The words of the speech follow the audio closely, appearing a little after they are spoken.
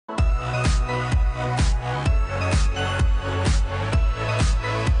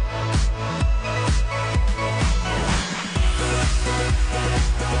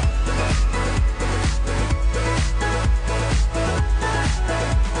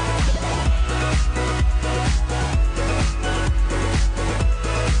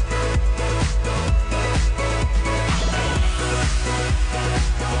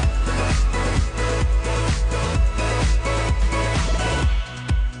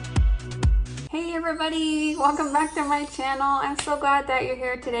everybody, welcome back to my channel. I'm so glad that you're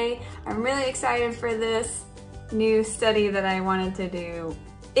here today. I'm really excited for this new study that I wanted to do.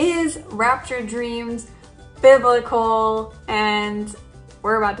 Is rapture dreams biblical? And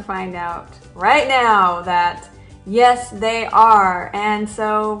we're about to find out right now that yes, they are. And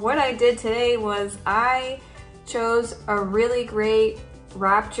so what I did today was I chose a really great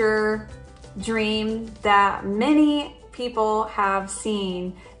rapture dream that many people have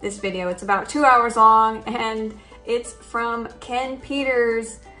seen this video. It's about 2 hours long and it's from Ken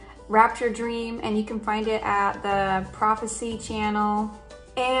Peters' Rapture Dream, and you can find it at the Prophecy channel.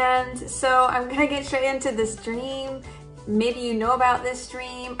 And so I'm gonna get straight into this dream. Maybe you know about this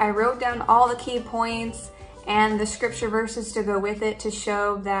dream. I wrote down all the key points and the scripture verses to go with it to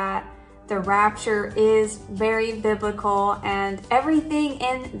show that the rapture is very biblical, and everything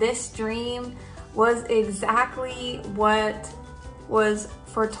in this dream was exactly what was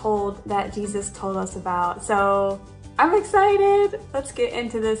foretold that Jesus told us about. So I'm excited. Let's get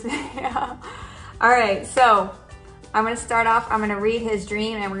into this video. All right, so I'm gonna start off, I'm gonna read his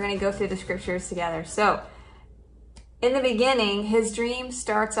dream and we're gonna go through the scriptures together. So in the beginning, his dream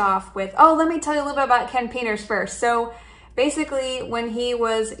starts off with, oh, let me tell you a little bit about Ken Peters first. So basically when he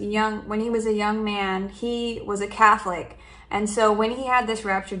was a young man, he was a Catholic. And so when he had this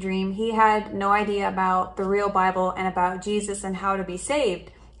rapture dream, he had no idea about the real Bible and about Jesus and how to be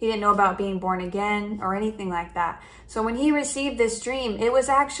saved. He didn't know about being born again or anything like that. So when he received this dream, it was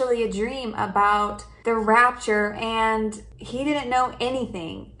actually a dream about the rapture, and he didn't know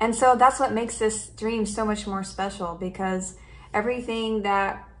anything. And so that's what makes this dream so much more special, because everything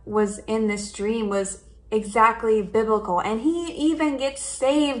that was in this dream was exactly biblical. And he even gets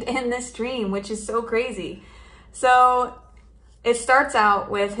saved in this dream, which is so crazy. So it starts out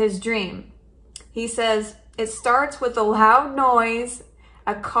with his dream. He says, it starts with a loud noise,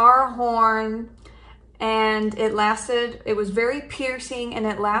 a car horn, and it was very piercing, and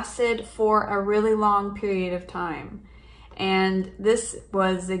it lasted for a really long period of time. And this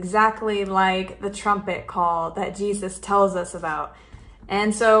was exactly like the trumpet call that Jesus tells us about.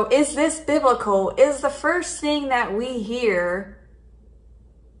 And so is this biblical? Is the first thing that we hear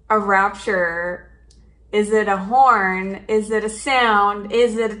a rapture? Is it a horn? Is it a sound?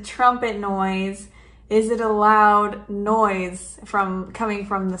 Is it a trumpet noise? Is it a loud noise coming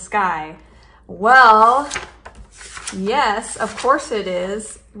from the sky? Well, yes, of course it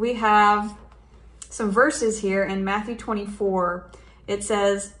is. We have some verses here in Matthew 24. It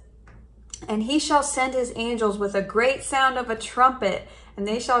says, and he shall send his angels with a great sound of a trumpet, and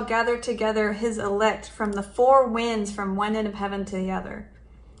they shall gather together his elect from the four winds, from one end of heaven to the other.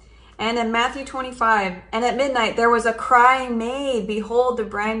 And in Matthew 25, and at midnight there was a cry made, behold, the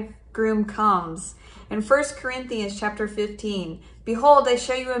bridegroom comes. In 1 Corinthians chapter 15, behold, I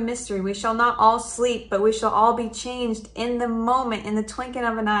show you a mystery. We shall not all sleep, but we shall all be changed in the moment, in the twinkling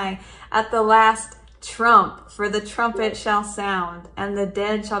of an eye, at the last trump. For the trumpet shall sound, and the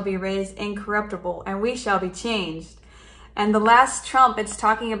dead shall be raised incorruptible, and we shall be changed. And the last trump, it's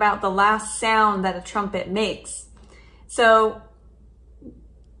talking about the last sound that a trumpet makes. So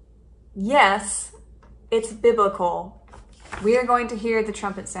yes, it's biblical. We are going to hear the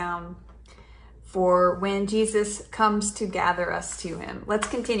trumpet sound for when Jesus comes to gather us to him. Let's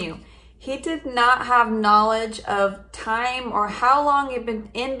continue. He did not have knowledge of time or how long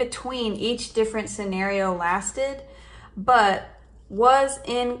in between each different scenario lasted, but was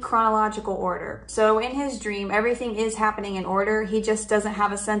in chronological order. So in his dream, everything is happening in order. He just doesn't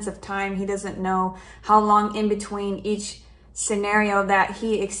have a sense of time. He doesn't know how long in between each scenario that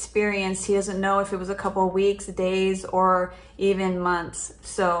he experienced. He doesn't know if it was a couple of weeks, days, or even months.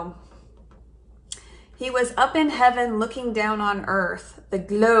 So he was up in heaven looking down on earth, the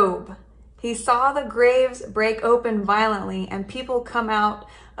globe. He saw the graves break open violently and people come out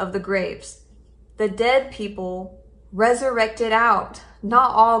of the graves. The dead people resurrected out.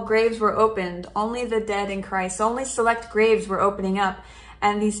 Not all graves were opened, only the dead in Christ. Only select graves were opening up,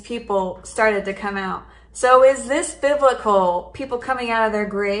 and these people started to come out. So is this biblical? People coming out of their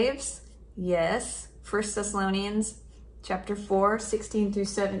graves? Yes. 1 Thessalonians chapter 4, 16 through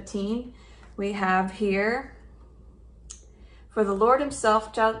 17. We have here, for the Lord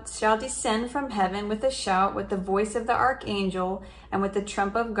himself shall descend from heaven with a shout, with the voice of the archangel, and with the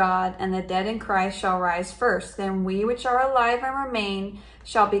trump of God, and the dead in Christ shall rise first. Then we which are alive and remain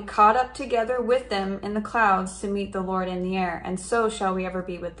shall be caught up together with them in the clouds to meet the Lord in the air, and so shall we ever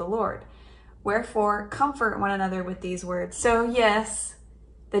be with the Lord. Wherefore, comfort one another with these words. So yes,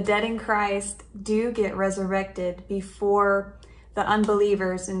 the dead in Christ do get resurrected before the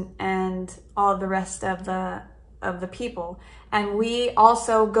unbelievers and all the rest of the of the people. And we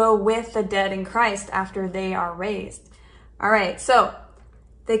also go with the dead in Christ after they are raised. All right, so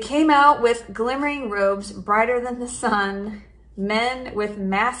they came out with glimmering robes brighter than the sun, men with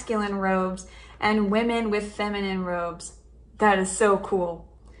masculine robes, and women with feminine robes. That is so cool.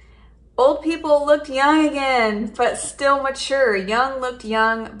 Old people looked young again, but still mature. Young looked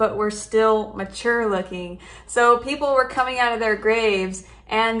young, but were still mature looking. So people were coming out of their graves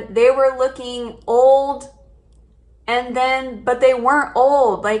and they were looking old, but they weren't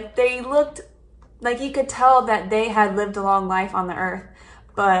old. Like, they looked like you could tell that they had lived a long life on the earth,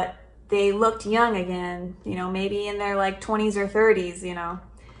 but they looked young again, you know, maybe in their like 20s or 30s, you know.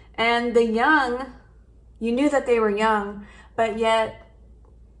 And the young, you knew that they were young, but yet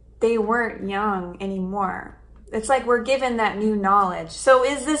they weren't young anymore. It's like we're given that new knowledge. So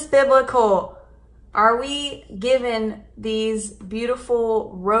is this biblical? Are we given these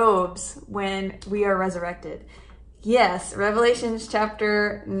beautiful robes when we are resurrected? Yes, Revelation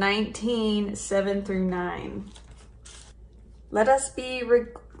chapter 19, 7 through 9. Let us be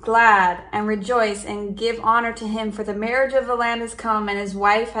glad and rejoice and give honor to him, for the marriage of the Lamb is come, and his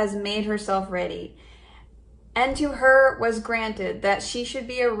wife has made herself ready. And to her was granted that she should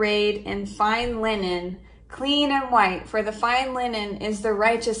be arrayed in fine linen, clean and white, for the fine linen is the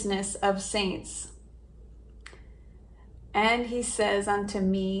righteousness of saints. And he says unto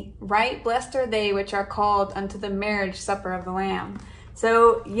me, right blessed are they which are called unto the marriage supper of the Lamb.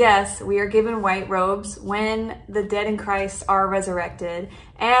 So yes, we are given white robes when the dead in Christ are resurrected.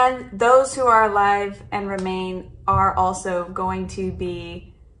 And those who are alive and remain are also going to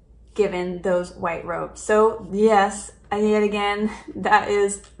be given those white robes. So yes, yet again, that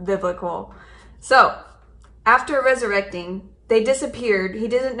is biblical. So after resurrecting, they disappeared. He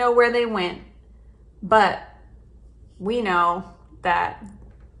didn't know where they went, but we know that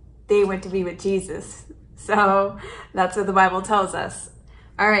they went to be with Jesus. So that's what the Bible tells us.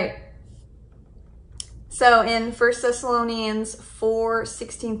 All right. So in 1 Thessalonians 4,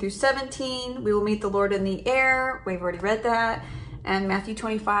 16 through 17, we will meet the Lord in the air. We've already read that. And Matthew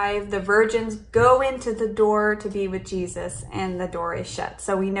 25, the virgins go into the door to be with Jesus, and the door is shut.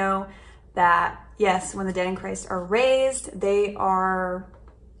 So we know that, yes, when the dead in Christ are raised, they are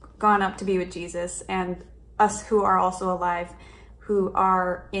gone up to be with Jesus, and us who are also alive, who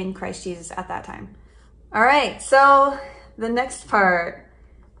are in Christ Jesus at that time. All right, so the next part.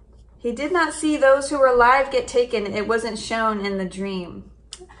 He did not see those who were alive get taken. It wasn't shown in the dream.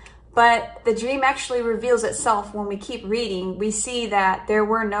 But the dream actually reveals itself when we keep reading. We see that there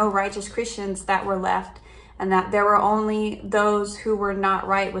were no righteous Christians that were left, and that there were only those who were not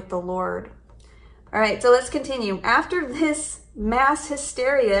right with the Lord. All right, so let's continue. After this mass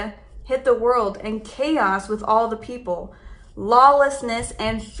hysteria hit the world and chaos with all the people, lawlessness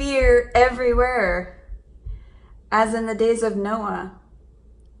and fear everywhere, as in the days of Noah.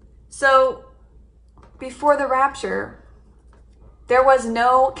 So before the rapture, there was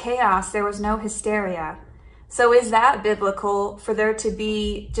no chaos, there was no hysteria. So is that biblical for there to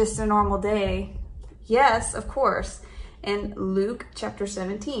be just a normal day? Yes, of course. In Luke chapter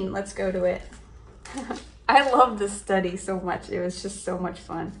 17, let's go to it. I love this study so much. It was just so much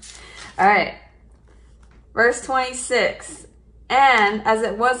fun. All right. Verse 26. And as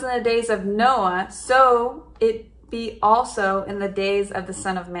it was in the days of Noah, so it be also in the days of the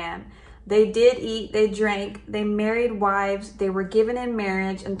Son of Man. They did eat, they drank, they married wives, they were given in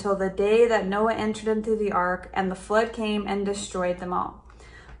marriage until the day that Noah entered into the ark, and the flood came and destroyed them all.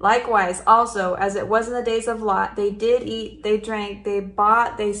 Likewise, also, as it was in the days of Lot, they did eat, they drank, they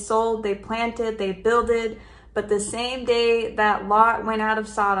bought, they sold, they planted, they builded. But the same day that Lot went out of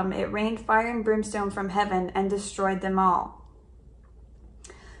Sodom, it rained fire and brimstone from heaven and destroyed them all.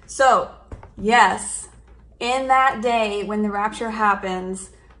 So, yes, in that day when the rapture happens,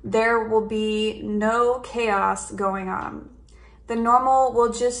 there will be no chaos going on. The normal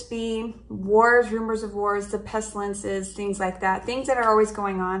will just be wars, rumors of wars, the pestilences, things like that, things that are always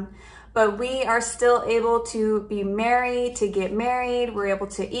going on. But we are still able to be married, to get married. We're able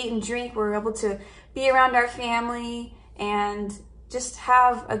to eat and drink. We're able to be around our family and just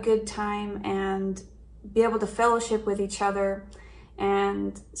have a good time and be able to fellowship with each other.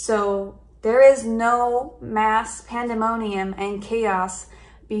 And so there is no mass pandemonium and chaos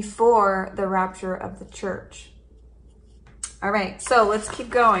before the rapture of the church. All right, so let's keep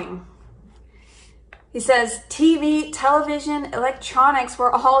going. He says, TV, television, electronics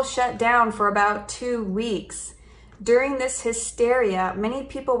were all shut down for about 2 weeks. During this hysteria, many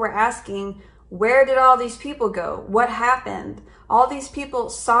people were asking, where did all these people go? What happened? All these people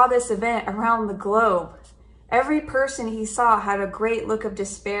saw this event around the globe. Every person he saw had a great look of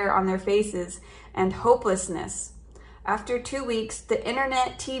despair on their faces and hopelessness. After 2 weeks, the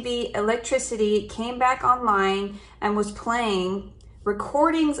internet, TV, electricity came back online and was playing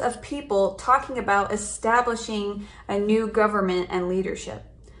recordings of people talking about establishing a new government and leadership.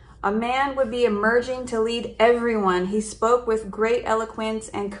 A man would be emerging to lead everyone. He spoke with great eloquence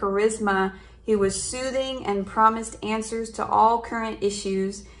and charisma. He was soothing and promised answers to all current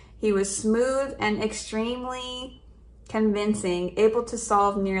issues. He was smooth and extremely convincing, able to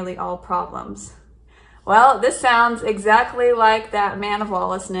solve nearly all problems. Well, this sounds exactly like that man of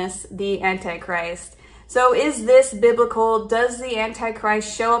lawlessness, the Antichrist. So is this biblical? Does the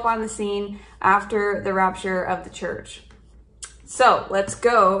Antichrist show up on the scene after the rapture of the church? So let's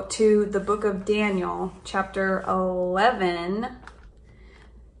go to the book of Daniel, chapter 11.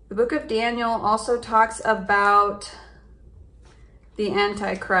 The book of Daniel also talks about the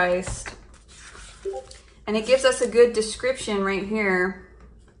Antichrist. And it gives us a good description right here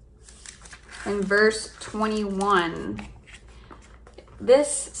in verse 21.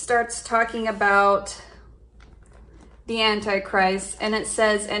 This starts talking about the Antichrist, and it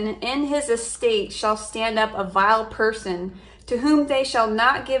says, "And in his estate shall stand up a vile person, to whom they shall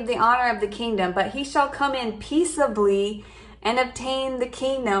not give the honor of the kingdom, but he shall come in peaceably and obtain the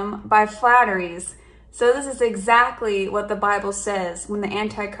kingdom by flatteries." So this is exactly what the Bible says when the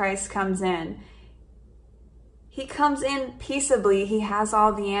Antichrist comes in. He comes in peaceably, he has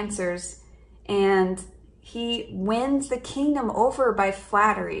all the answers, and he wins the kingdom over by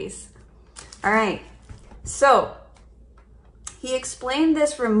flatteries. All right, so he explained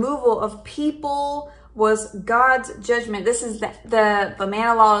this removal of people was God's judgment. This is the man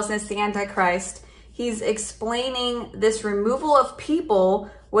of lawlessness, the Antichrist. He's explaining this removal of people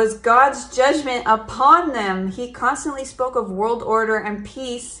was God's judgment upon them. He constantly spoke of world order and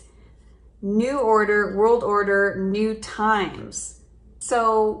peace, new order, world order, new times.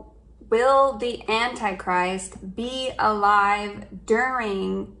 So will the Antichrist be alive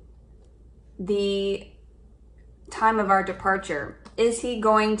during the time of our departure? Is he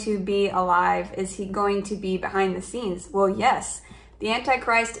going to be alive? Is he going to be behind the scenes? Well, yes, the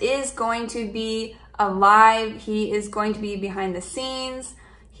Antichrist is going to be alive. He is going to be behind the scenes.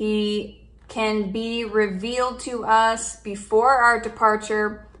 He can be revealed to us before our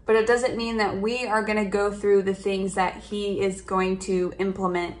departure, but it doesn't mean that we are going to go through the things that he is going to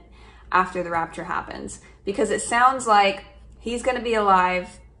implement after the rapture happens, because it sounds like he's going to be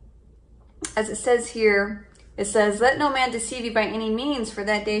alive. As it says here, it says, "Let no man deceive you by any means, for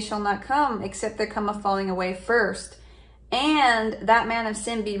that day shall not come, except there come a falling away first, and that man of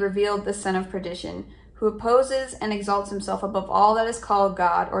sin be revealed, the son of perdition, who opposes and exalts himself above all that is called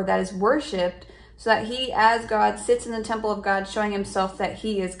God, or that is worshipped, so that he as God sits in the temple of God, showing himself that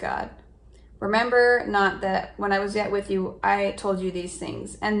he is God. Remember not that when I was yet with you, I told you these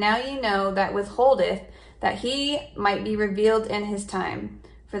things. And now ye know that withholdeth, that he might be revealed in his time.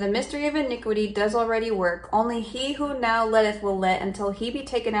 For the mystery of iniquity does already work. Only he who now letteth will let until he be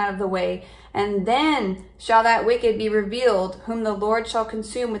taken out of the way. And then shall that wicked be revealed, whom the Lord shall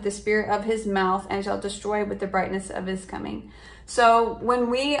consume with the spirit of his mouth, and shall destroy with the brightness of his coming." So when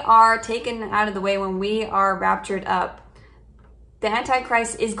we are taken out of the way, when we are raptured up, the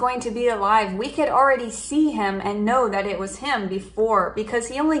Antichrist is going to be alive. We could already see him and know that it was him before, because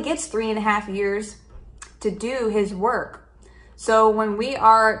he only gets 3.5 years to do his work. So when we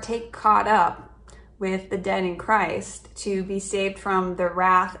are caught up with the dead in Christ to be saved from the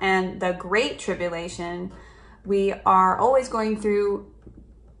wrath and the great tribulation, we are always going through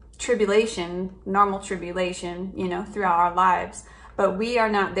tribulation, normal tribulation, throughout our lives. But we are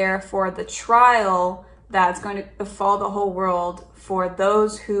not there for the trial that's going to befall the whole world for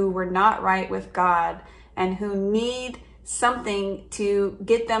those who were not right with God and who need something to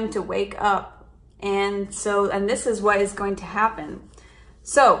get them to wake up. And this is what is going to happen.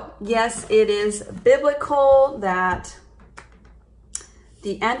 So yes, it is biblical that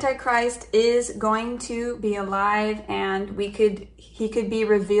the Antichrist is going to be alive, and he could be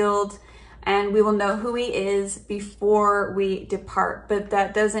revealed, and we will know who he is before we depart. But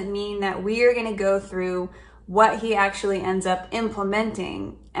that doesn't mean that we are going to go through what he actually ends up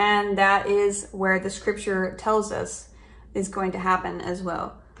implementing. And that is where the scripture tells us is going to happen as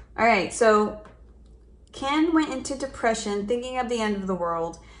well. All right, so Ken went into depression, thinking of the end of the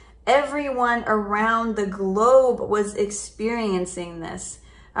world. Everyone around the globe was experiencing this.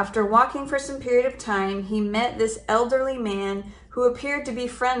 After walking for some period of time, he met this elderly man who appeared to be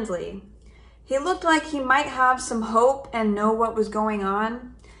friendly. He looked like he might have some hope and know what was going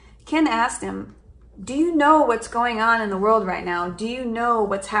on. Ken asked him, "Do you know what's going on in the world right now? Do you know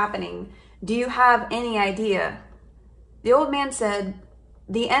what's happening? Do you have any idea?" The old man said,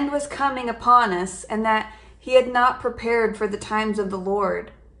 "The end was coming upon us, and that he had not prepared for the times of the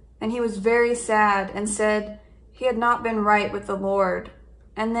Lord. And he was very sad and said he had not been right with the Lord,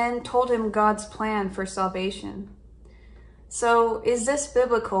 and then told him God's plan for salvation. So is this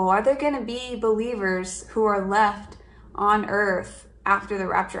biblical? Are there going to be believers who are left on earth after the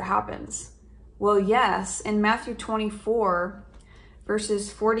rapture happens? Well, yes. In Matthew 24,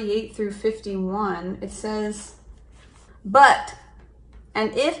 verses 48 through 51, it says, "But,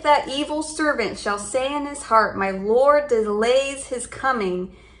 and if that evil servant shall say in his heart, My Lord delays his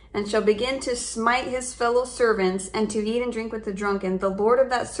coming, and shall begin to smite his fellow servants, and to eat and drink with the drunken, the Lord of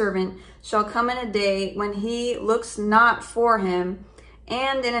that servant shall come in a day when he looks not for him,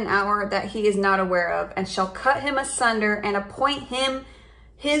 and in an hour that he is not aware of, and shall cut him asunder, and appoint him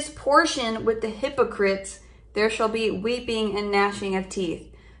his portion with the hypocrites. There shall be weeping and gnashing of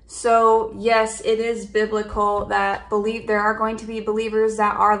teeth." So yes, it is biblical that there are going to be believers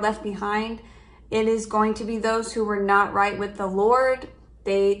that are left behind. It is going to be those who were not right with the Lord.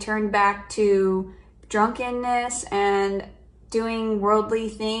 They turned back to drunkenness and doing worldly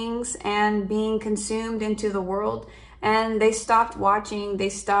things and being consumed into the world. And they stopped watching. They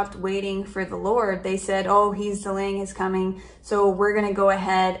stopped waiting for the Lord. They said, oh, he's delaying his coming, so we're going to go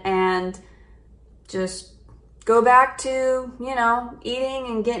ahead and just go back to, eating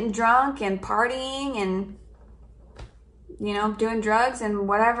and getting drunk and partying and, doing drugs and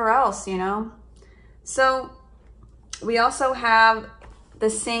whatever else, So we also have the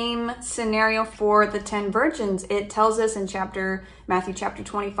same scenario for the 10 virgins. It tells us in Matthew chapter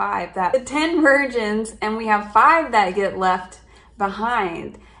 25 that the 10 virgins, and we have 5 that get left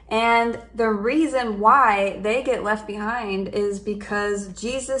behind. And the reason why they get left behind is because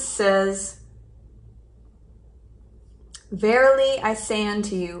Jesus says, "Verily I say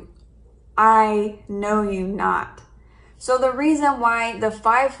unto you, I know you not." So the reason why the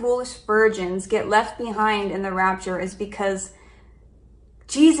 5 foolish virgins get left behind in the rapture is because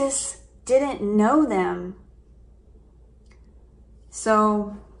Jesus didn't know them.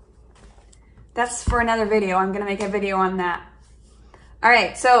 So that's for another video. I'm going to make a video on that. All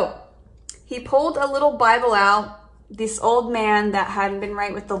right, so he pulled a little Bible out. This old man that hadn't been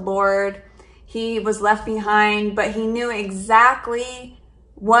right with the Lord, he was left behind, but he knew exactly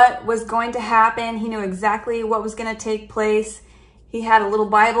what was going to happen. He knew exactly what was going to take place. He had a little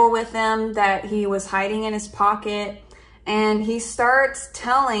Bible with him that he was hiding in his pocket. And he starts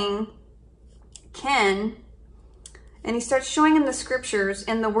telling Ken, and he starts showing him the scriptures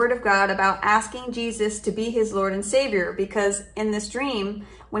in the Word of God about asking Jesus to be his Lord and Savior. Because in this dream,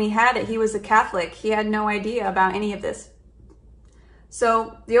 when he had it, he was a Catholic. He had no idea about any of this.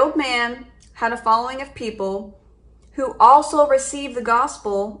 So the old man had a following of people who also received the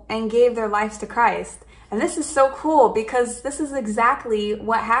gospel and gave their lives to Christ. And this is so cool because this is exactly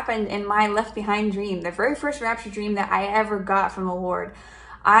what happened in my Left Behind dream, the very first rapture dream that I ever got from the Lord.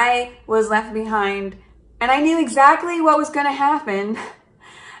 I was left behind and I knew exactly what was going to happen.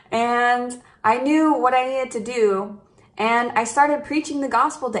 And I knew what I needed to do. And I started preaching the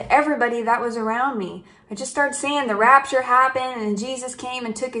gospel to everybody that was around me. I just started saying the rapture happened and Jesus came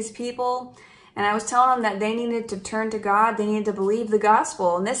and took his people. And I was telling them that they needed to turn to God. They needed to believe the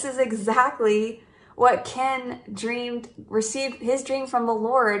gospel. And this is exactly what Ken received his dream from the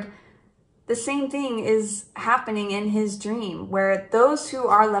Lord. The same thing is happening in his dream, where those who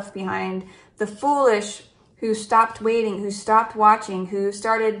are left behind, the foolish who stopped waiting, who stopped watching, who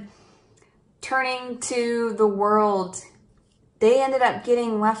started turning to the world, they ended up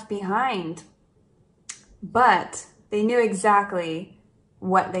getting left behind. But they knew exactly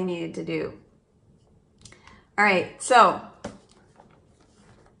what they needed to do. All right, so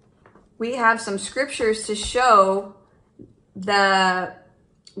we have some scriptures to show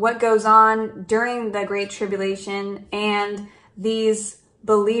what goes on during the Great Tribulation and these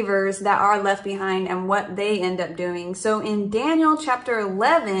believers that are left behind and what they end up doing. So in Daniel chapter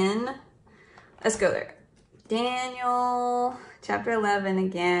 11, let's go there. Daniel chapter 11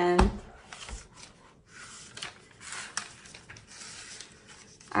 again.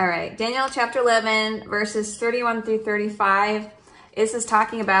 All right, Daniel chapter 11, verses 31 through 35. This is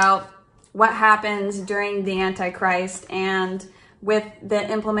talking about what happens during the Antichrist and with the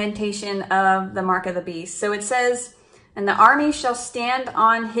implementation of the mark of the beast. So it says, "And the army shall stand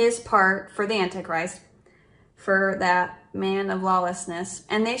on his part," for the Antichrist, for that man of lawlessness,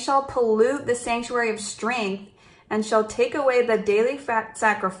 "and they shall pollute the sanctuary of strength, and shall take away the daily fat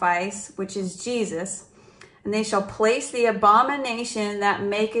sacrifice," which is Jesus, "and they shall place the abomination that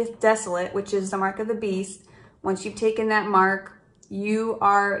maketh desolate," which is the mark of the beast. Once you've taken that mark, you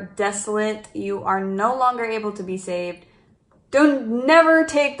are desolate. You are no longer able to be saved. Don't never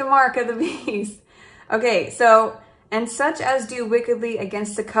take the mark of the beast. Okay, so, and such as do wickedly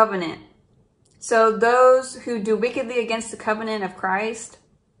against the covenant. So those who do wickedly against the covenant of Christ,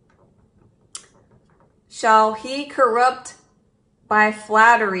 shall he corrupt by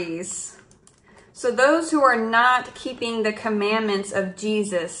flatteries. So those who are not keeping the commandments of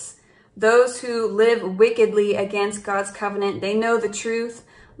Jesus, those who live wickedly against God's covenant, they know the truth,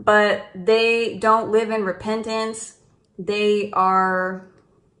 but they don't live in repentance. They are,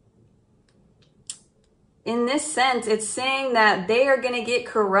 in this sense, it's saying that they are going to get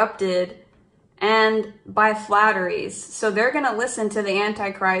corrupted and by flatteries. So they're going to listen to the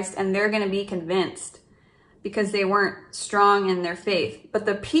Antichrist and they're going to be convinced because they weren't strong in their faith. But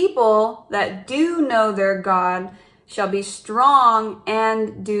the people that do know their God shall be strong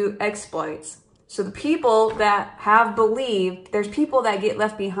and do exploits. So the people that have believed, there's people that get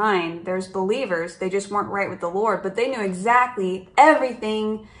left behind. There's believers, they just weren't right with the Lord, but they knew exactly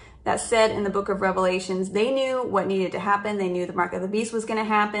everything that's said in the book of Revelations. They knew what needed to happen. They knew the mark of the beast was going to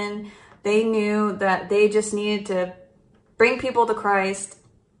happen. They knew that they just needed to bring people to Christ,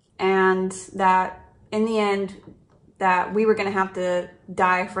 and that in the end, that we were going to have to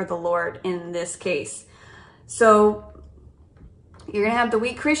die for the Lord in this case. So you're going to have the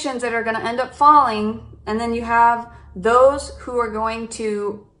weak Christians that are going to end up falling, and then you have those who are going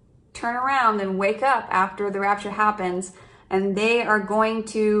to turn around and wake up after the rapture happens, and they are going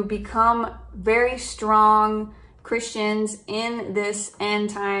to become very strong Christians in this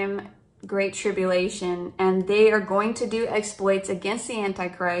end time great tribulation, and they are going to do exploits against the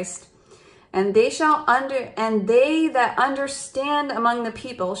Antichrist. And they that understand among the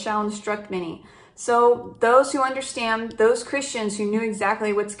people shall instruct many. So those who understand, those Christians who knew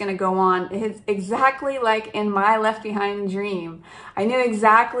exactly what's going to go on, it's exactly like in my Left Behind dream. I knew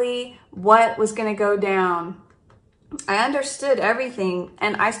exactly what was going to go down. I understood everything,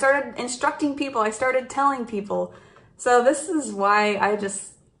 and I started instructing people. I started telling people. So this is why I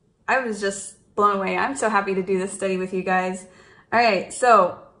was just blown away. I'm so happy to do this study with you guys. All right,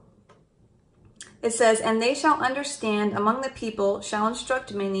 so it says, and they shall understand among the people, shall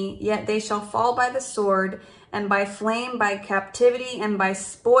instruct many, yet they shall fall by the sword, and by flame, by captivity, and by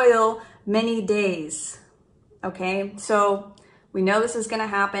spoil many days. Okay, so we know this is going to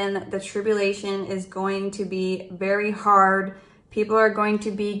happen. The tribulation is going to be very hard. People are going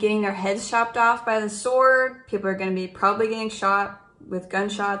to be getting their heads chopped off by the sword. People are going to be probably getting shot with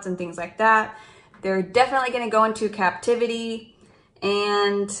gunshots and things like that. They're definitely going to go into captivity.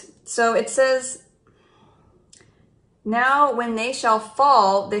 And so it says, now when they shall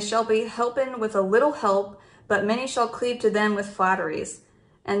fall, they shall be helping with a little help, but many shall cleave to them with flatteries.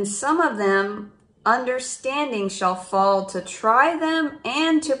 And some of them understanding shall fall to try them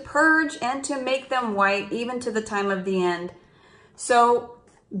and to purge and to make them white, even to the time of the end. So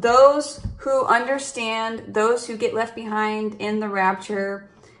those who understand, those who get left behind in the rapture,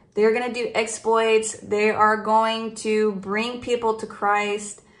 they're going to do exploits. They are going to bring people to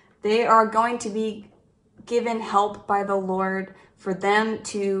Christ. They are going to be given help by the Lord for them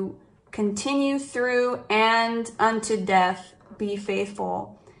to continue through and unto death be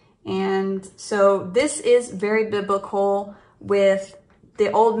faithful. And so this is very biblical with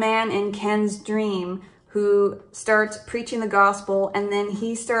the old man in Ken's dream who starts preaching the gospel, and then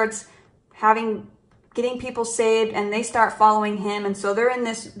he starts getting people saved, and they start following him. And so they're in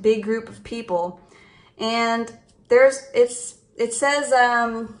this big group of people. And it says,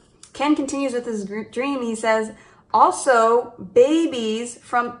 Ken continues with his dream. He says, also babies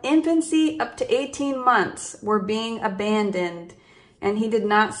from infancy up to 18 months were being abandoned, and he did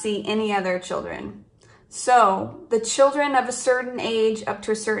not see any other children. So the children of a certain age up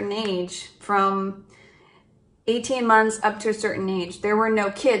to a certain age, from 18 months up to a certain age, there were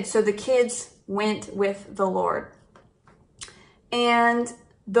no kids. So the kids went with the Lord. And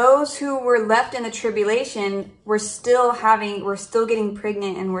those who were left in the tribulation were still getting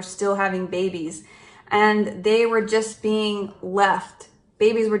pregnant and were still having babies. And they were just being left.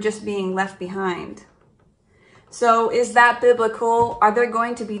 Babies were just being left behind. So is that biblical? Are there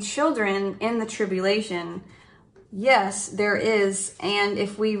going to be children in the tribulation? Yes, there is. And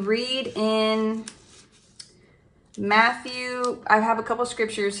if we read in Matthew, I have a couple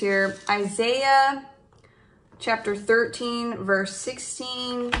scriptures here. Isaiah chapter 13, verse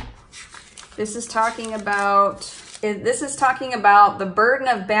 16. This is talking about the burden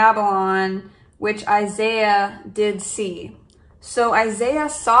of Babylon, which Isaiah did see. So Isaiah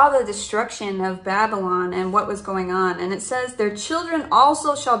saw the destruction of Babylon and what was going on. And it says, their children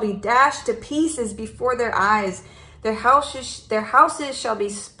also shall be dashed to pieces before their eyes. Their houses shall be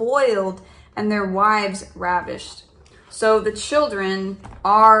spoiled and their wives ravished. So the children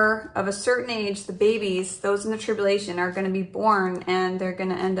are of a certain age, the babies, those in the tribulation, are going to be born, and they're going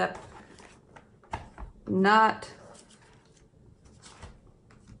to end up not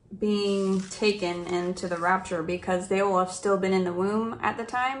being taken into the rapture because they will have still been in the womb at the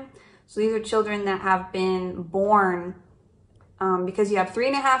time. So these are children that have been born because you have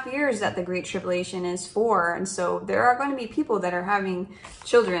 3.5 years that the Great Tribulation is for. And so there are going to be people that are having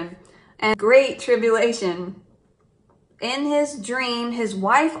children. And Great Tribulation, in his dream, his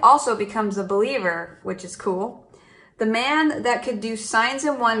wife also becomes a believer, which is cool. The man that could do signs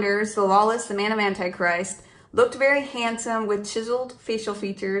and wonders, the lawless, the man of Antichrist, looked very handsome with chiseled facial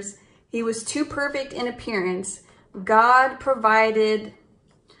features. He was too perfect in appearance. God provided...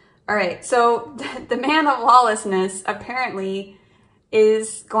 All right, so the man of lawlessness apparently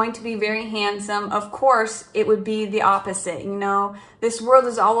is going to be very handsome. Of course, it would be the opposite. You know, this world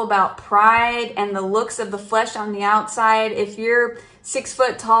is all about pride and the looks of the flesh on the outside. If you're 6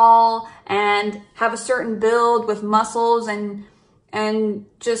 foot tall and have a certain build with muscles and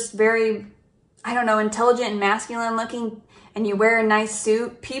just very, I don't know, intelligent and masculine looking, and you wear a nice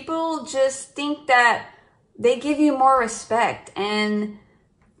suit, people just think that they give you more respect. And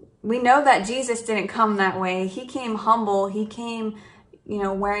we know that Jesus didn't come that way. He came humble. He came, you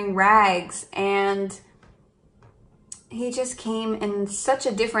know, wearing rags, and he just came in such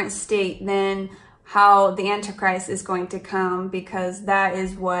a different state than how the Antichrist is going to come, because that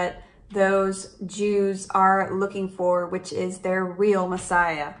is what those Jews are looking for, which is their real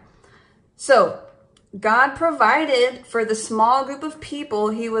Messiah. So God provided for the small group of people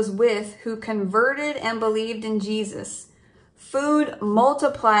he was with who converted and believed in Jesus. Food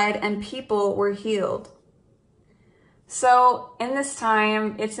multiplied and people were healed. So in this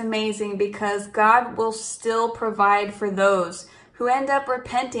time, it's amazing because God will still provide for those who end up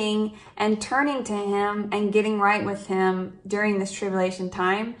repenting and turning to him and getting right with him during this tribulation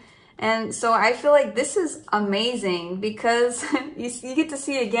time. And so I feel like this is amazing because you get to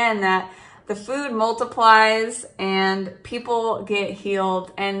see again that the food multiplies and people get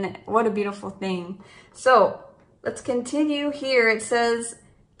healed, and what a beautiful thing. So let's continue here. It says,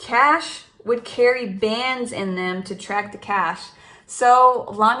 cash would carry bands in them to track the cash. So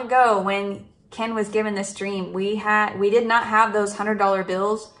long ago when Ken was given this dream, we did not have those $100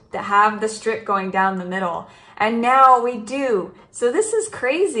 bills that have the strip going down the middle. And now we do. So this is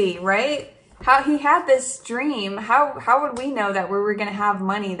crazy, right? How he had this dream. How would we know that we were going to have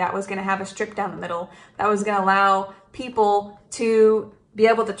money that was going to have a strip down the middle that was going to allow people to be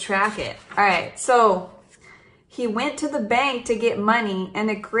able to track it? All right, so he went to the bank to get money, and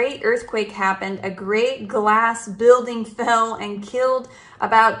a great earthquake happened. A great glass building fell and killed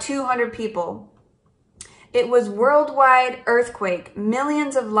about 200 people. It was a worldwide earthquake.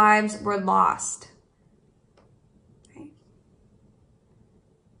 Millions of lives were lost.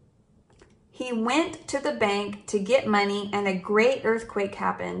 He went to the bank to get money, and a great earthquake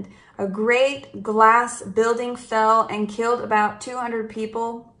happened. A great glass building fell and killed about 200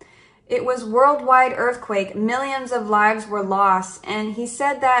 people. It was a worldwide earthquake. Millions of lives were lost. And he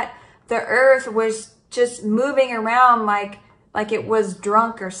said that the earth was just moving around like it was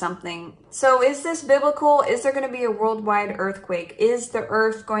drunk or something. So is this biblical? Is there going to be a worldwide earthquake? Is the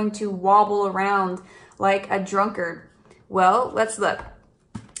earth going to wobble around like a drunkard? Well, let's look.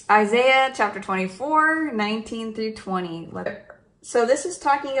 Isaiah chapter 24, 19 through 20. So this is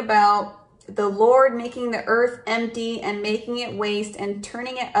talking about the Lord making the earth empty and making it waste and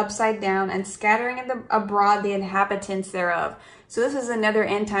turning it upside down and scattering abroad the inhabitants thereof. So this is another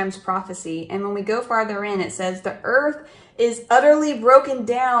end times prophecy. And when we go farther in, it says the earth is utterly broken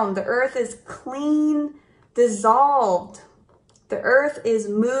down. The earth is clean, dissolved. The earth is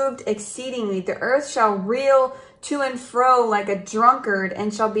moved exceedingly. The earth shall reel to and fro like a drunkard,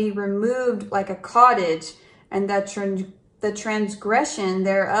 and shall be removed like a cottage, and the transgression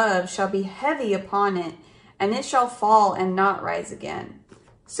thereof shall be heavy upon it, and it shall fall and not rise again.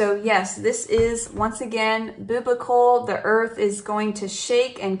 So yes, this is once again biblical. The earth is going to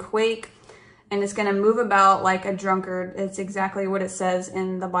shake and quake, and it's going to move about like a drunkard. It's exactly what it says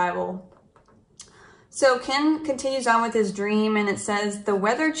in the Bible. So Ken continues on with his dream, and it says, the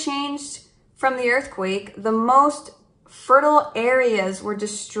weather changed from the earthquake. The most fertile areas were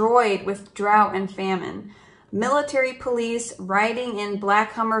destroyed with drought and famine. Military police riding in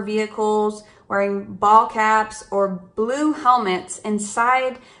black Hummer vehicles, wearing ball caps or blue helmets.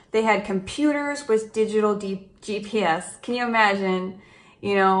 Inside, they had computers with digital GPS. Can you imagine,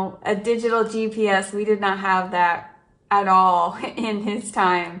 you know, a digital GPS? We did not have that at all in his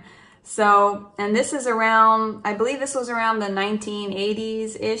time. So, and this is around, I believe this was around the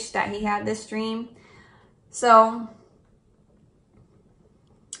 1980s-ish that he had this dream. So,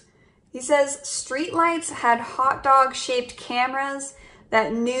 He says streetlights had hot dog shaped cameras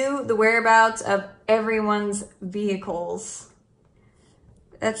that knew the whereabouts of everyone's vehicles.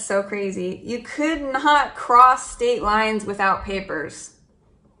 That's so crazy. You could not cross state lines without papers.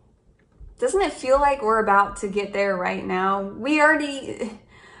 Doesn't it feel like we're about to get there right now? We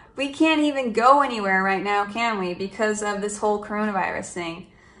can't even go anywhere right now, can we? Because of this whole coronavirus thing.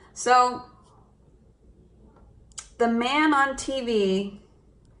 So the man on TV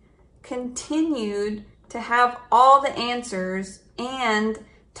continued to have all the answers and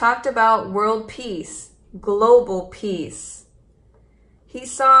talked about world peace, global peace. He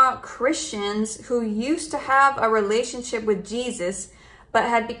saw Christians who used to have a relationship with Jesus but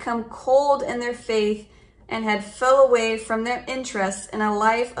had become cold in their faith and had fell away from their interests in a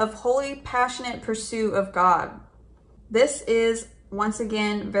life of holy, passionate pursuit of God. This is, once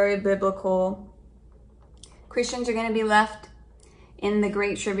again, very biblical. Christians are going to be left in the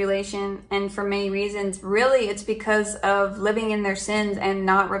Great Tribulation, and for many reasons. Really, it's because of living in their sins and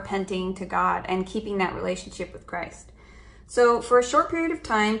not repenting to God and keeping that relationship with Christ. So for a short period of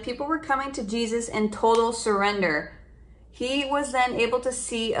time, people were coming to Jesus in total surrender. He was then able to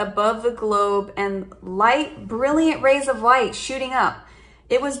see above the globe and light, brilliant rays of light shooting up.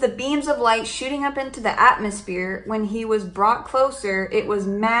 It was the beams of light shooting up into the atmosphere. When he was brought closer, it was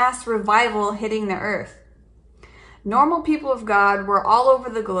mass revival hitting the earth. Normal people of God were all over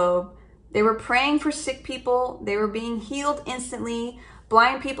the globe. They were praying for sick people. They were being healed instantly.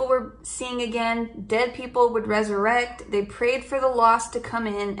 Blind people were seeing again. Dead people would resurrect. They prayed for the lost to come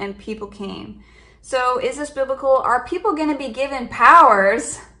in, and people came. So is this biblical? Are people going to be given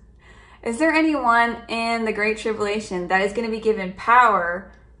powers? Is there anyone in the Great Tribulation that is going to be given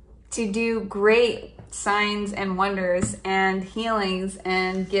power to do great signs and wonders and healings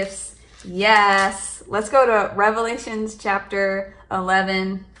and gifts? Yes. Let's go to Revelations chapter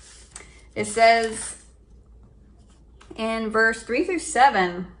 11. It says in verse 3 through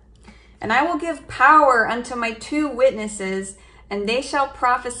 7, "And I will give power unto my 2 witnesses, and they shall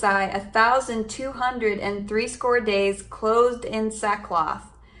prophesy 1,260 days, clothed in sackcloth.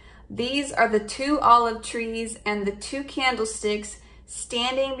 These are the 2 olive trees and the 2 candlesticks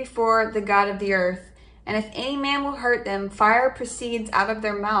standing before the God of the earth. And if any man will hurt them, fire proceeds out of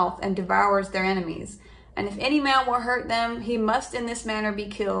their mouth and devours their enemies. And if any man will hurt them, he must in this manner be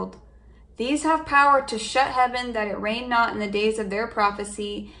killed. These have power to shut heaven, that it rain not in the days of their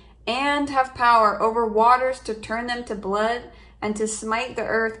prophecy, and have power over waters to turn them to blood, and to smite the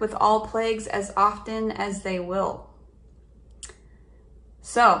earth with all plagues as often as they will."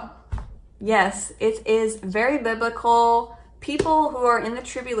 So, yes, it is very biblical. People who are in the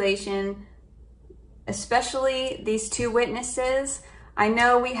tribulation, especially these 2 witnesses. I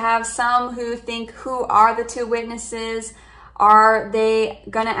know we have some who think, who are the 2 witnesses? Are they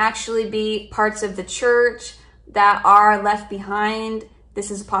going to actually be parts of the church that are left behind?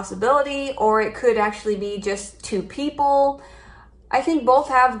 This is a possibility. Or it could actually be just 2 people. I think both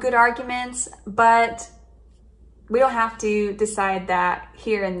have good arguments, but we don't have to decide that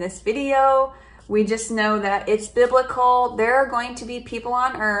here in this video. We just know that it's biblical. There are going to be people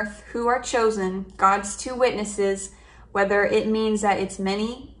on earth who are chosen, God's 2 witnesses, whether it means that it's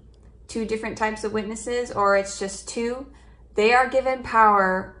many, 2 different types of witnesses, or it's just 2. They are given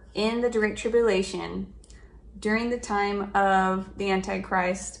power in the Great Tribulation during the time of the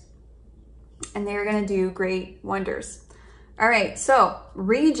Antichrist, and they are going to do great wonders. All right, so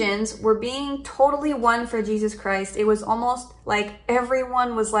regions were being totally won for Jesus Christ. It was almost like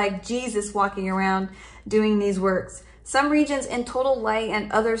everyone was like Jesus walking around doing these works. Some regions in total light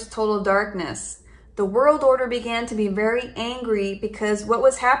and others total darkness. The world order began to be very angry because what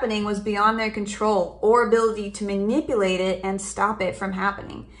was happening was beyond their control or ability to manipulate it and stop it from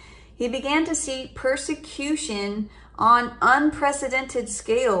happening. He began to see persecution on unprecedented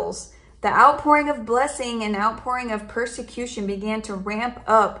scales. The outpouring of blessing and outpouring of persecution began to ramp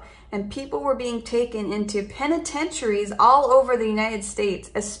up, and people were being taken into penitentiaries all over the United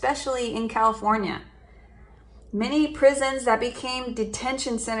States, especially in California. Many prisons that became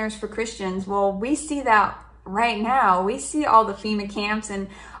detention centers for Christians. Well, we see that right now. We see all the FEMA camps and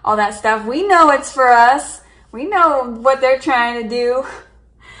all that stuff. We know it's for us. We know what they're trying to do.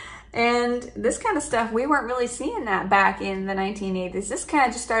 And this kind of stuff, we weren't really seeing that back in the 1980s. This kind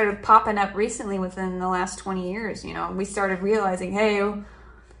of just started popping up recently within the last 20 years, you know. We started realizing, hey,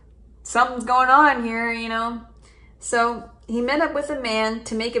 something's going on here, you know. So he met up with a man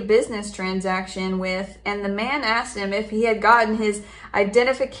to make a business transaction with, and the man asked him if he had gotten his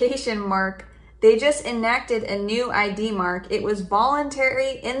identification mark. They just enacted a new ID mark. It was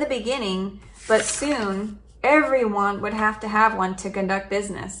voluntary in the beginning, but soon everyone would have to have one to conduct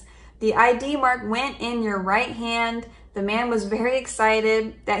business. The ID mark went in your right hand. The man was very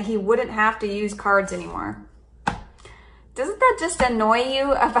excited that he wouldn't have to use cards anymore. Doesn't that just annoy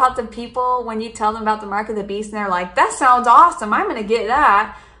you about the people when you tell them about the mark of the beast and they're like, that sounds awesome, I'm gonna get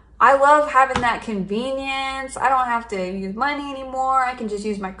that. I love having that convenience. I don't have to use money anymore. I can just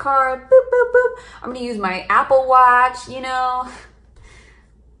use my card, boop, boop, boop. I'm gonna use my Apple Watch, you know.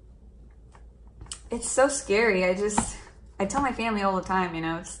 It's so scary. I tell my family all the time, you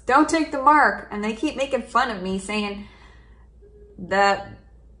know, it's don't take the mark. And they keep making fun of me saying that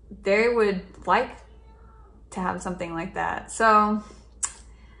they would like to have something like that. So,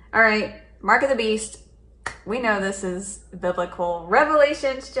 all right, mark of the beast. We know this is biblical.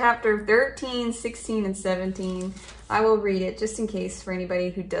 Revelations chapter 13, 16, and 17. I will read it just in case for anybody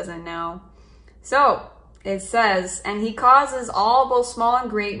who doesn't know. So it says, and he causes all, both small and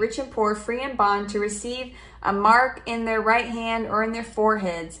great, rich and poor, free and bond, to receive a mark in their right hand or in their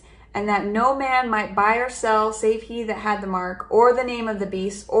foreheads, and that no man might buy or sell save he that had the mark, or the name of the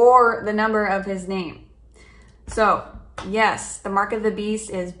beast, or the number of his name. So, yes, the mark of the beast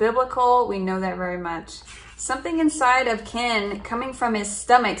is biblical. We know that very much. Something inside of Ken, coming from his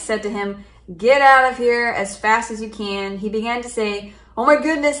stomach, said to him, get out of here as fast as you can. He began to say, oh my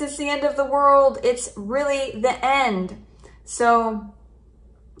goodness, it's the end of the world. It's really the end. So,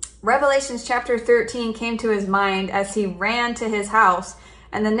 Revelations chapter 13 came to his mind as he ran to his house.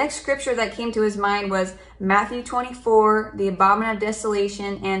 And the next scripture that came to his mind was Matthew 24, the abomination of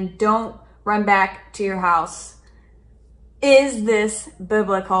desolation, and don't run back to your house. Is this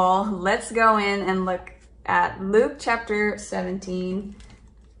biblical? Let's go in and look at Luke chapter 17.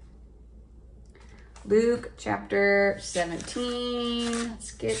 Luke chapter 17.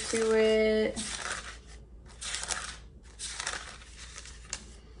 Let's get to it.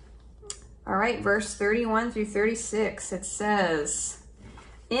 All right, verse 31 through 36. It says,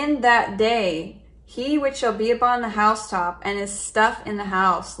 in that day, he which shall be upon the housetop and his stuff in the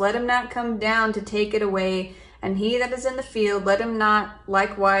house, let him not come down to take it away. And he that is in the field, let him not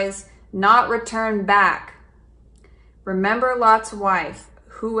likewise not return back. Remember Lot's wife.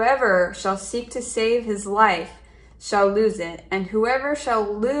 Whoever shall seek to save his life shall lose it, and whoever shall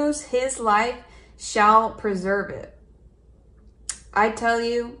lose his life shall preserve it. I tell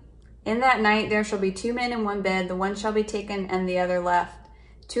you, in that night there shall be 2 men in one bed, the one shall be taken and the other left.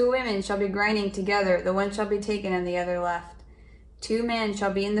 2 women shall be grinding together, the one shall be taken and the other left. 2 men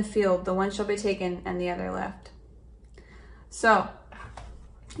shall be in the field, the one shall be taken and the other left. So,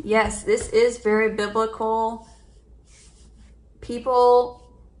 yes, this is very biblical. People,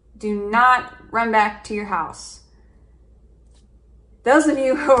 do not run back to your house. Those of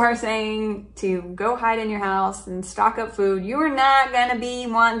you who are saying to go hide in your house and stock up food, you are not going to be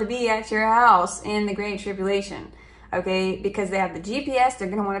wanting to be at your house in the Great Tribulation, okay? Because they have the GPS, they're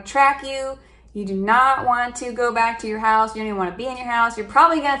going to want to track you. You do not want to go back to your house. You don't even want to be in your house. You're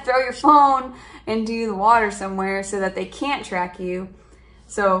probably going to throw your phone into the water somewhere so that they can't track you.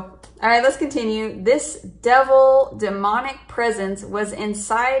 So, all right, let's continue. This demonic presence was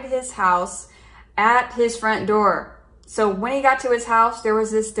inside his house at his front door. So when he got to his house, there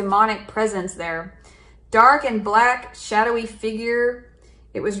was this demonic presence there. Dark and black, shadowy figure.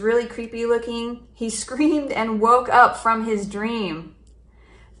 It was really creepy looking. He screamed and woke up from his dream.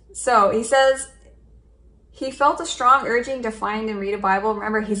 So he says he felt a strong urging to find and read a Bible.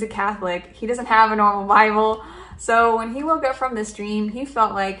 Remember, he's a Catholic. He doesn't have a normal Bible. So when he woke up from this dream, he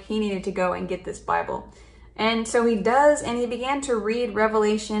felt like he needed to go and get this Bible. And so he does, and he began to read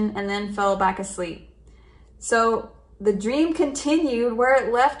Revelation and then fell back asleep. So the dream continued where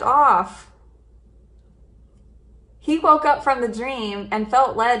it left off. He woke up from the dream and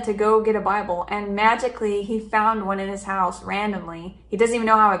felt led to go get a Bible, and magically he found one in his house randomly. He doesn't even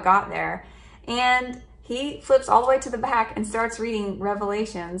know how it got there. And he flips all the way to the back and starts reading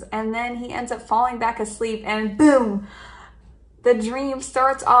Revelations, and then he ends up falling back asleep, and boom, the dream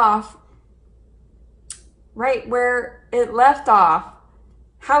starts off right where it left off.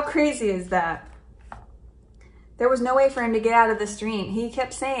 How crazy is that? There was no way for him to get out of this dream. He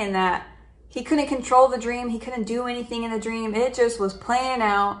kept saying that he couldn't control the dream. He couldn't do anything in the dream. It just was playing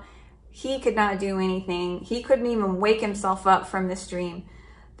out. He could not do anything. He couldn't even wake himself up from this dream.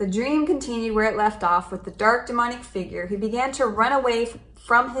 The dream continued where it left off with the dark demonic figure. He began to run away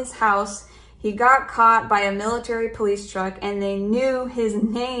from his house. He got caught by a military police truck, and they knew his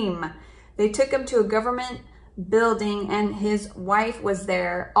name. They took him to a government building, and his wife was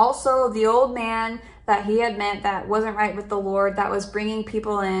there. Also, the old man that he had met that wasn't right with the Lord, that was bringing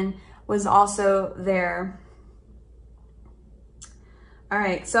people in, was also there. All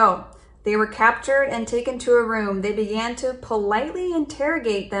right, so They were captured and taken to a room. They began to politely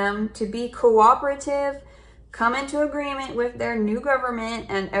interrogate them to be cooperative, come into agreement with their new government,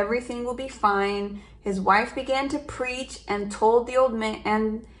 and everything will be fine. His wife began to preach and told the old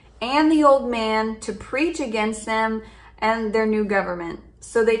man and the old man to preach against them and their new government.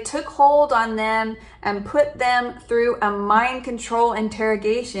 So they took hold on them and put them through a mind control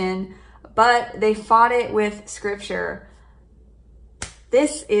interrogation, but they fought it with scripture.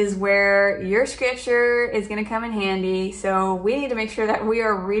 This is where your scripture is going to come in handy. So we need to make sure that we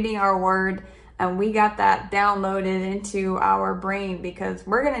are reading our word and we got that downloaded into our brain, because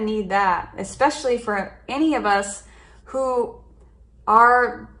we're going to need that, especially for any of us who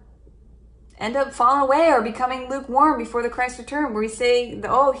end up falling away or becoming lukewarm before the Christ return, where we say,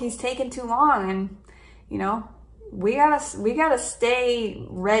 oh, he's taken too long. And, you know, we gotta stay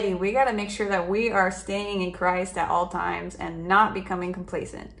ready. We gotta make sure that we are staying in Christ at all times and not becoming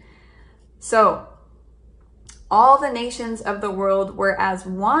complacent. So all the nations of the world were as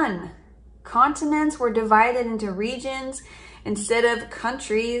one. Continents were divided into regions instead of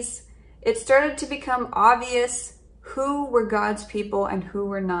countries. It started to become obvious who were God's people and who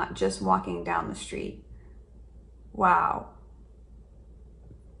were not, just walking down the street. Wow.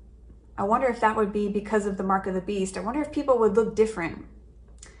 I wonder if that would be because of the mark of the beast. I wonder if people would look different.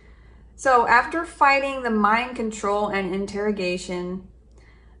 So after fighting the mind control and interrogation,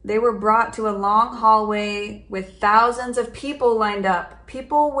 they were brought to a long hallway with thousands of people lined up.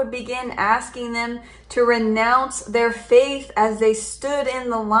 People would begin asking them to renounce their faith as they stood in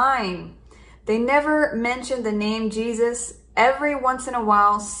the line. They never mentioned the name Jesus. Every once in a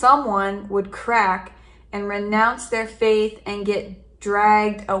while, someone would crack and renounce their faith and get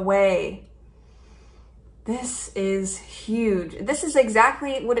dragged away. This is huge. This is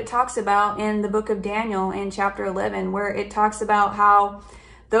exactly what it talks about in the book of Daniel in chapter 11, where it talks about how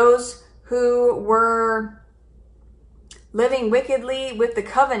those who were living wickedly with the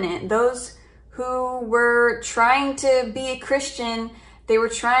covenant, those who were trying to be a Christian, they were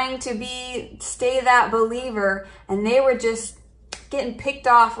trying to stay that believer, and they were just getting picked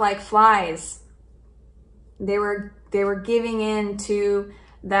off like flies. They were giving in to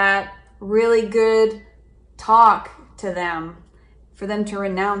that really good talk to them for them to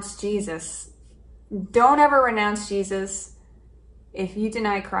renounce Jesus. Don't ever renounce Jesus. If you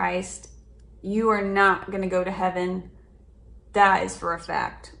deny Christ, you are not going to go to heaven. That is for a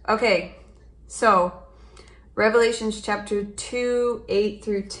fact. Okay, so Revelations chapter 2, 8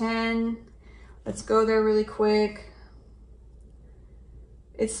 through 10. Let's go there really quick.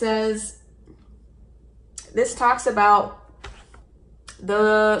 It says, this talks about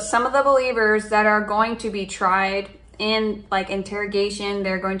some of the believers that are going to be tried in like interrogation.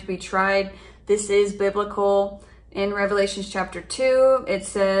 They're going to be tried. This is biblical. In Revelations chapter 2, it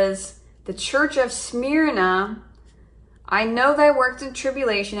says, the church of Smyrna, I know thy works in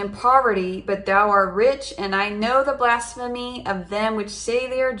tribulation and poverty, but thou art rich, and I know the blasphemy of them which say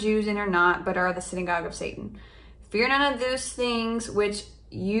they are Jews and are not, but are the synagogue of Satan. Fear none of those things which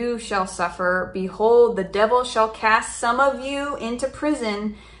you shall suffer. Behold, the devil shall cast some of you into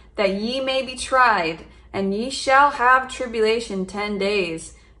prison, that ye may be tried, and ye shall have tribulation 10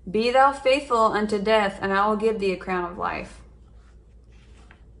 days. Be thou faithful unto death, and I will give thee a crown of life.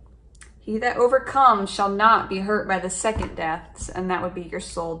 He that overcomes shall not be hurt by the second death, and that would be your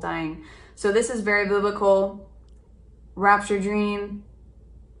soul dying. So this is very biblical. Rapture dream,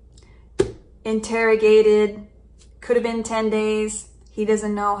 interrogated, could have been 10 days. He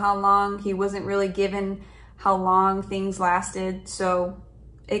doesn't know how long. He wasn't really given how long things lasted. So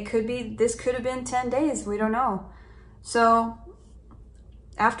it could be, this could have been 10 days. We don't know. So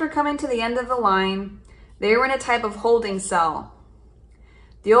after coming to the end of the line, they were in a type of holding cell.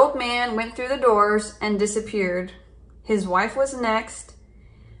 The old man went through the doors and disappeared. His wife was next.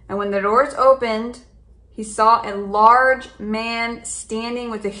 And when the doors opened, he saw a large man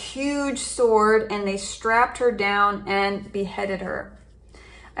standing with a huge sword, and they strapped her down and beheaded her.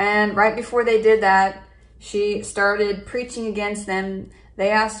 And right before they did that, she started preaching against them.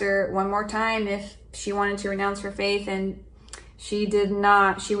 They asked her one more time if she wanted to renounce her faith, and she did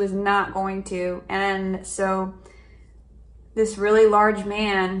not. She was not going to. And so this really large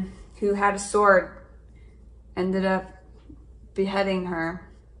man who had a sword ended up beheading her.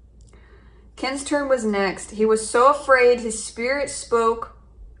 Ken's turn was next. He was so afraid, his spirit spoke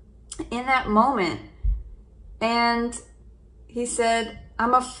in that moment. And he said,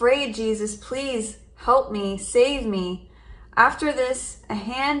 I'm afraid, Jesus, please help me, save me. After this, a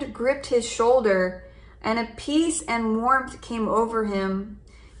hand gripped his shoulder, and a peace and warmth came over him.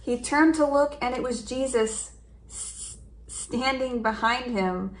 He turned to look, and it was Jesus standing behind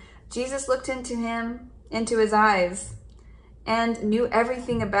him. Jesus looked into his eyes, and knew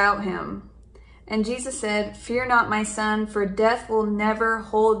everything about him. And Jesus said, "Fear not, my son, for death will never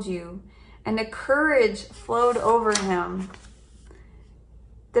hold you." And a courage flowed over him.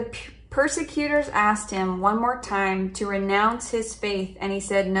 The persecutors asked him one more time to renounce his faith, and he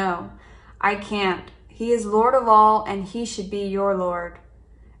said, "No, I can't. He is Lord of all, and he should be your Lord."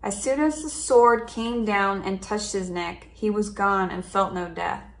 As soon as the sword came down and touched his neck, he was gone and felt no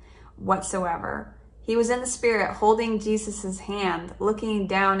death whatsoever. He was in the spirit, holding Jesus' hand, looking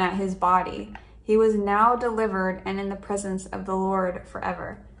down at his body. He was now delivered and in the presence of the Lord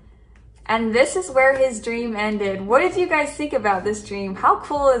forever. And this is where his dream ended. What did you guys think about this dream? How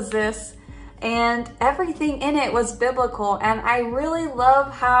cool is this? And everything in it was biblical. And I really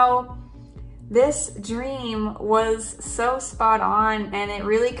love how this dream was so spot on, and it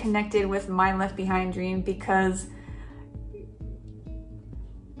really connected with my Left Behind dream, because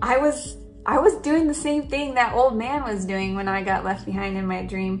I was doing the same thing that old man was doing when I got left behind in my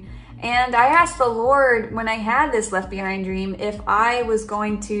dream. And I asked the Lord when I had this Left Behind dream if I was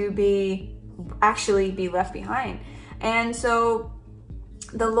going to actually be left behind. And so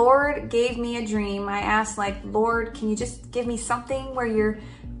the Lord gave me a dream. I asked, like, "Lord, can you just give me something where you're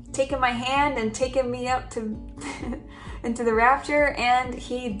taking my hand and taking me up to into the rapture?" And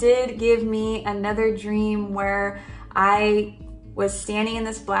he did give me another dream where I was standing in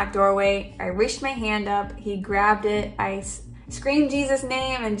this black doorway. I reached my hand up, he grabbed it, I screamed Jesus'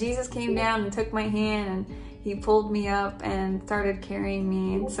 name, and Jesus came down and took my hand, and he pulled me up and started carrying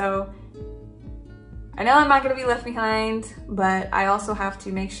me. And so I know I'm not going to be left behind, but I also have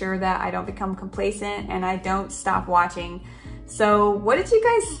to make sure that I don't become complacent and I don't stop watching. So what did you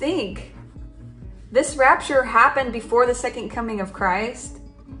guys think? This rapture happened before the second coming of Christ,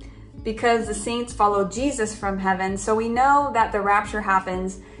 because the saints followed Jesus from heaven. So we know that the rapture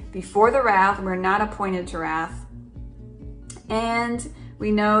happens before the wrath. We're not appointed to wrath. And we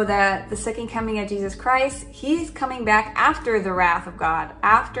know that the second coming of Jesus Christ, he's coming back after the wrath of God,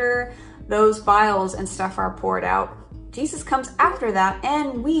 after those vials and stuff are poured out. Jesus comes after that,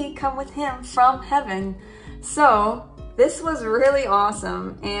 and we come with him from heaven. So this was really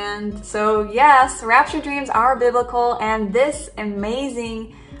awesome. And so yes, rapture dreams are biblical, and this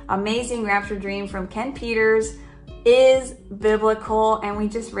amazing rapture dream from Ken Peters is biblical, and we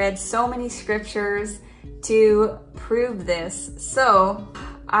just read so many scriptures to prove this. So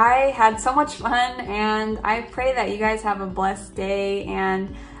I had so much fun, and I pray that you guys have a blessed day,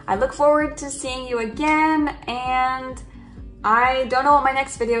 and I look forward to seeing you again. And I don't know what my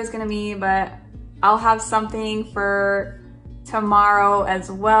next video is going to be, but I'll have something for tomorrow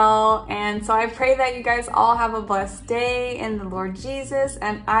as well. And so I pray that you guys all have a blessed day in the Lord Jesus,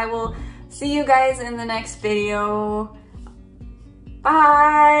 and I will see you guys in the next video.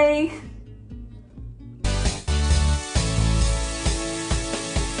 Bye!